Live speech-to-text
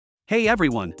Hey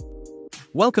everyone!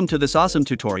 Welcome to this awesome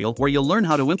tutorial where you'll learn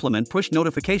how to implement push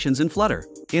notifications in Flutter.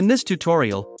 In this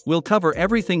tutorial, we'll cover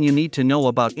everything you need to know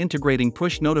about integrating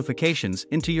push notifications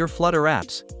into your Flutter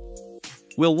apps.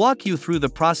 We'll walk you through the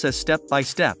process step by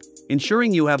step,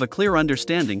 ensuring you have a clear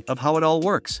understanding of how it all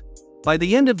works. By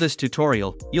the end of this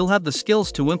tutorial, you'll have the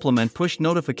skills to implement push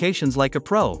notifications like a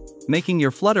pro, making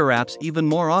your Flutter apps even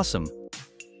more awesome.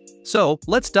 So,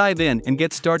 let's dive in and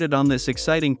get started on this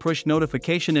exciting push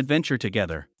notification adventure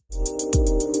together.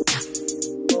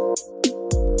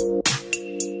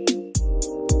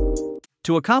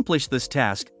 To accomplish this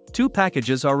task, two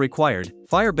packages are required,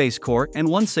 Firebase Core and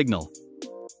OneSignal.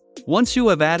 Once you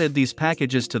have added these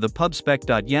packages to the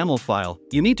pubspec.yaml file,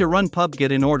 you need to run pubget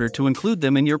in order to include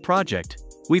them in your project.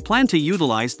 We plan to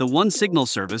utilize the OneSignal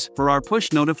service for our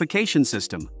push notification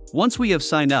system. Once we have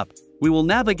signed up, we will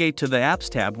navigate to the Apps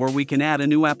tab where we can add a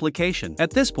new application. At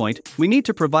this point, we need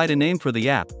to provide a name for the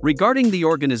app. Regarding the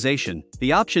organization,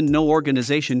 the option No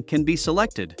Organization can be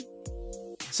selected.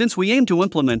 Since we aim to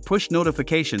implement push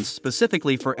notifications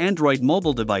specifically for Android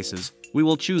mobile devices, we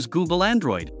will choose Google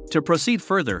Android. To proceed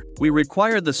further, we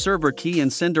require the server key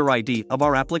and sender ID of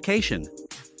our application.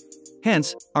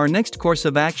 Hence, our next course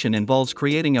of action involves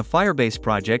creating a Firebase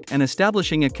project and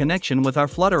establishing a connection with our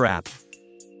Flutter app.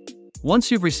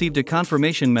 Once you've received a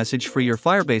confirmation message for your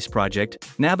Firebase project,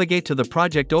 navigate to the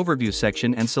Project Overview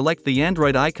section and select the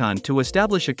Android icon to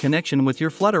establish a connection with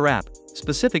your Flutter app,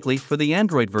 specifically for the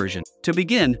Android version. To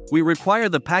begin, we require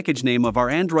the package name of our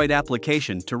Android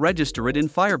application to register it in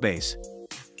Firebase.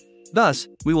 Thus,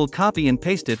 we will copy and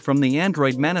paste it from the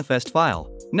Android manifest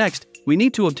file. Next, we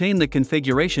need to obtain the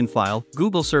configuration file,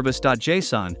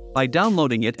 googleservice.json, by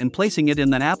downloading it and placing it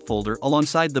in the app folder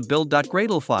alongside the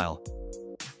build.gradle file.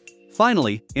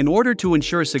 Finally, in order to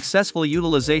ensure successful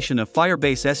utilization of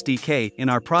Firebase SDK in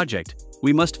our project,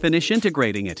 we must finish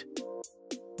integrating it.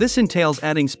 This entails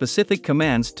adding specific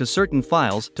commands to certain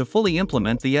files to fully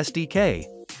implement the SDK.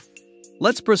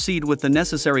 Let's proceed with the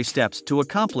necessary steps to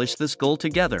accomplish this goal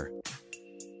together.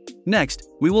 Next,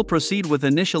 we will proceed with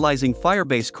initializing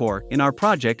Firebase Core in our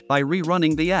project by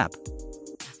rerunning the app.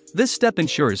 This step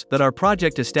ensures that our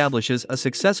project establishes a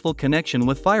successful connection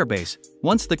with Firebase.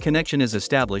 Once the connection is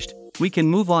established, we can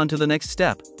move on to the next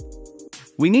step.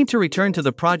 We need to return to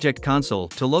the project console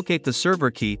to locate the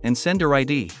server key and sender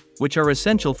ID, which are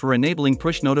essential for enabling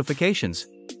push notifications.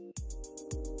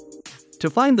 To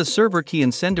find the server key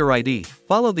and sender ID,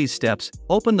 follow these steps.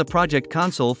 Open the project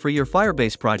console for your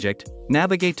Firebase project,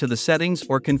 navigate to the Settings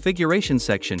or Configuration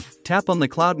section, tap on the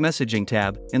Cloud Messaging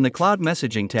tab. In the Cloud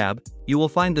Messaging tab, you will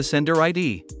find the sender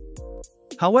ID.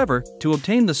 However, to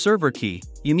obtain the server key,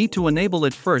 you need to enable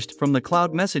it first from the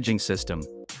Cloud Messaging system.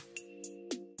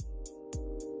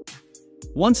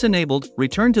 Once enabled,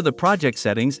 return to the project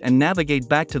settings and navigate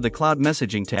back to the Cloud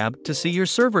Messaging tab to see your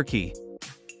server key.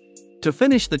 To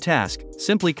finish the task,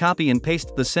 simply copy and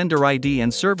paste the sender ID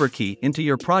and server key into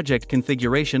your project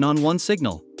configuration on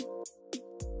OneSignal.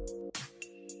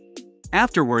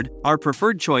 Afterward, our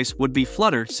preferred choice would be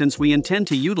Flutter since we intend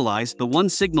to utilize the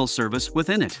OneSignal service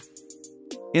within it.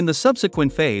 In the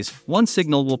subsequent phase,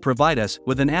 OneSignal will provide us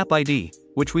with an app ID,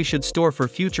 which we should store for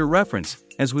future reference,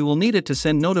 as we will need it to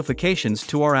send notifications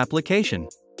to our application.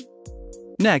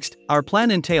 Next, our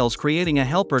plan entails creating a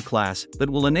helper class that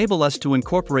will enable us to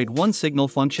incorporate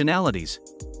OneSignal functionalities.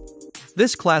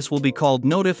 This class will be called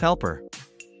NotifHelper.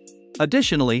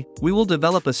 Additionally, we will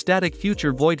develop a static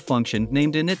future void function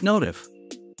named initNotif.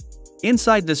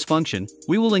 Inside this function,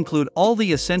 we will include all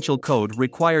the essential code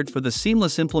required for the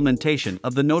seamless implementation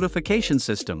of the notification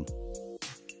system.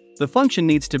 The function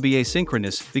needs to be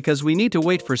asynchronous because we need to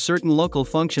wait for certain local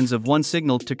functions of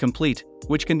OneSignal to complete,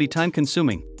 which can be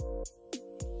time-consuming.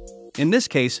 In this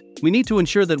case, we need to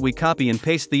ensure that we copy and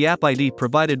paste the app ID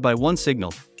provided by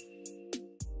OneSignal.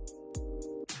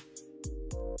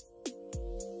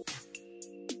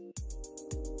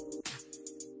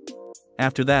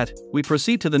 After that, we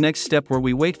proceed to the next step where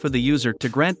we wait for the user to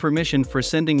grant permission for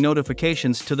sending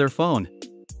notifications to their phone.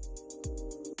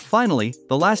 Finally,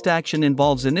 the last action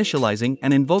involves initializing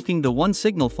and invoking the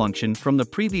OneSignal function from the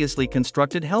previously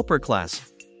constructed helper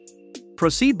class.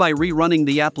 Proceed by rerunning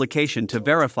the application to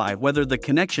verify whether the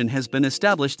connection has been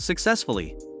established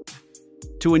successfully.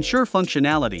 To ensure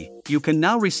functionality, you can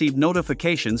now receive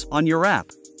notifications on your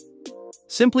app.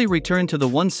 Simply return to the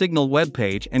OneSignal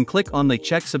webpage and click on the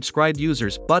Check Subscribed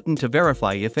Users button to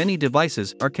verify if any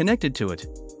devices are connected to it.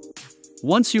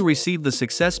 Once you receive the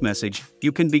success message,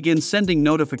 you can begin sending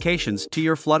notifications to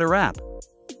your Flutter app.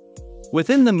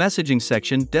 Within the messaging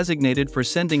section designated for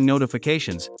sending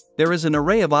notifications, there is an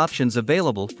array of options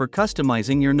available for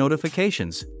customizing your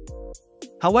notifications.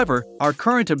 However, our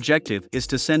current objective is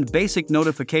to send basic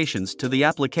notifications to the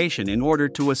application in order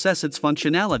to assess its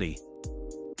functionality.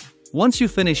 Once you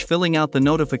finish filling out the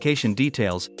notification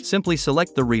details, simply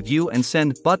select the Review and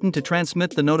Send button to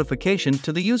transmit the notification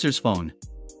to the user's phone.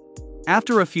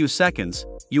 After a few seconds,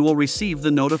 you will receive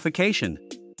the notification.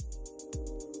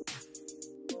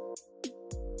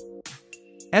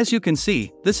 As you can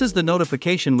see, this is the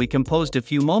notification we composed a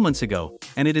few moments ago,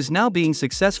 and it is now being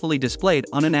successfully displayed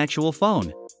on an actual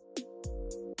phone.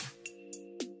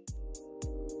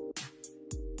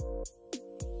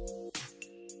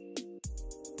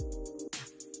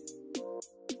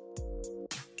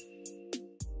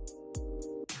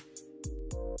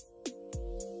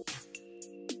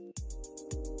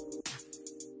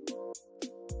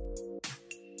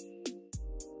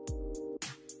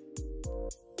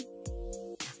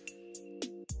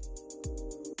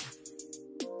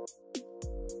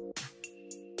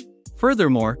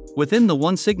 Furthermore, within the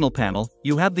One Signal panel,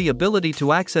 you have the ability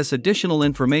to access additional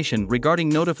information regarding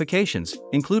notifications,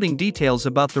 including details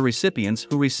about the recipients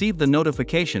who received the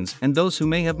notifications and those who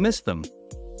may have missed them.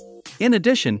 In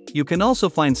addition, you can also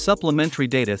find supplementary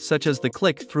data such as the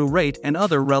click-through rate and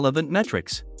other relevant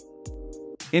metrics.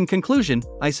 In conclusion,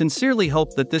 I sincerely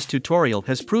hope that this tutorial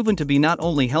has proven to be not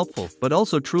only helpful but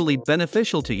also truly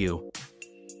beneficial to you.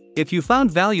 If you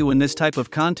found value in this type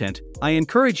of content, I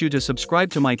encourage you to subscribe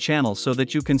to my channel so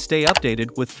that you can stay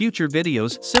updated with future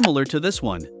videos similar to this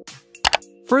one.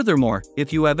 Furthermore,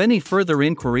 if you have any further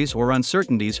inquiries or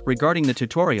uncertainties regarding the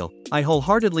tutorial, I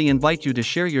wholeheartedly invite you to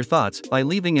share your thoughts by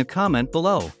leaving a comment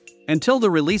below. Until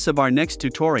the release of our next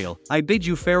tutorial, I bid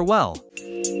you farewell.